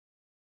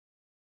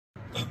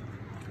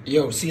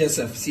Yo,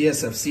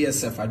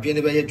 CSF. I be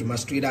never to my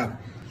straight up.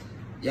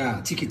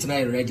 Yeah, ticket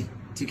now ready.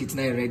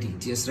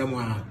 TS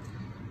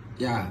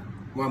yeah,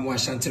 one more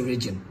Shanty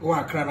region. Oh,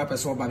 I cry up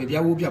as well, baby.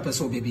 I will be up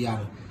as well, baby.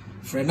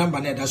 For a number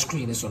net that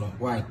screen is on.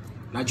 Why?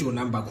 Najo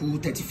number cool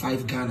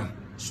 35 Ghana.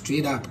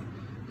 Straight up.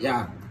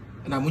 Yeah.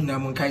 And I'm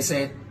when I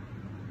say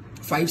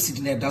 5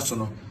 city net that's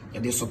on.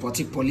 And they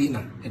supporting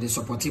Paulina. And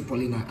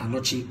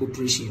Anochi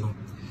operation.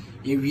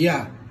 Here we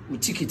are. We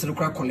ticket and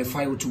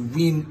qualify to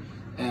win.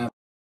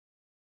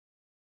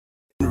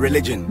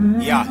 Religion.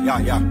 Yeah.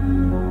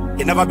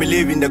 He never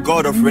believed in the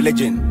God of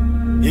religion.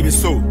 Even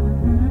so,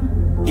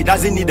 he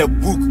doesn't need a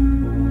book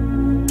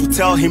to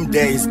tell him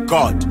there is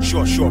God.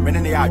 Sure. He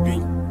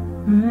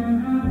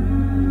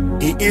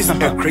is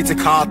a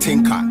critical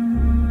thinker.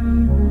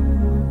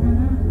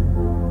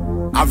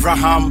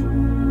 Abraham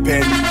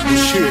Ben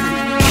Bashir.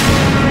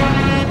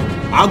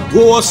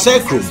 Agua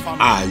Sacrum,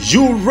 are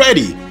you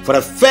ready for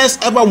the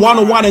first ever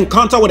one-on-one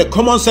encounter with the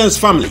Common Sense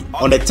family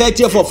on the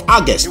 30th of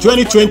August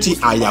 2020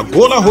 at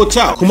Yagola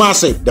Hotel,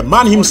 Kumasi? The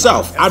man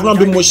himself, Adwan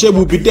bin Moshe,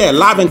 will be there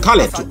live and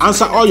colored to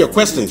answer all your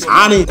questions.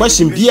 Any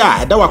question bia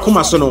edawa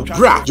Kumasono,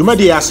 bra,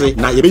 jumadi ase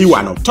na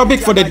yebeyiwano.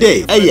 Topic for the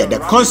day, the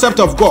concept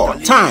of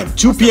God. Time,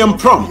 2 p.m.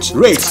 prompt.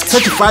 Rates,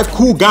 35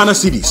 cool Ghana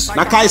cedis.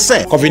 Like I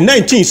said,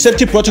 COVID-19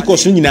 safety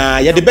protocols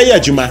yadebeya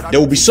juma. There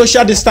will be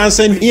social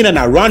distancing in and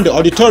around the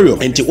auditorium.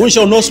 Enti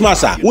unsho no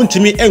smasa,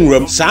 untimi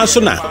engram,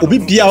 sansona, ubi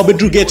bia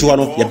obedrugate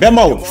wano,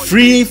 yabema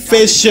free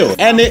face shield,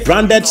 any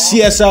branded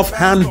CSF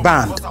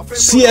handband.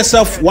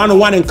 CSF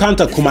 101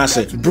 encounter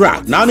Kumasi.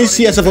 Bra, now ni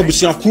CSF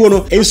obusian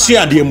kuono,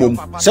 ensuya diemum.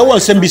 Se won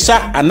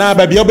sembisa,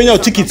 anaba bia obenya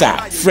tikita.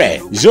 Fre,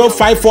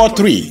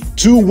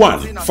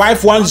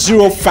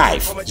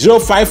 0543-21-5105.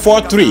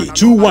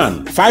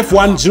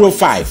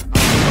 0543-21-5105.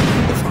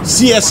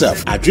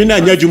 CSF, Adrena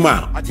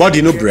Nyajuma,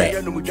 body no bread.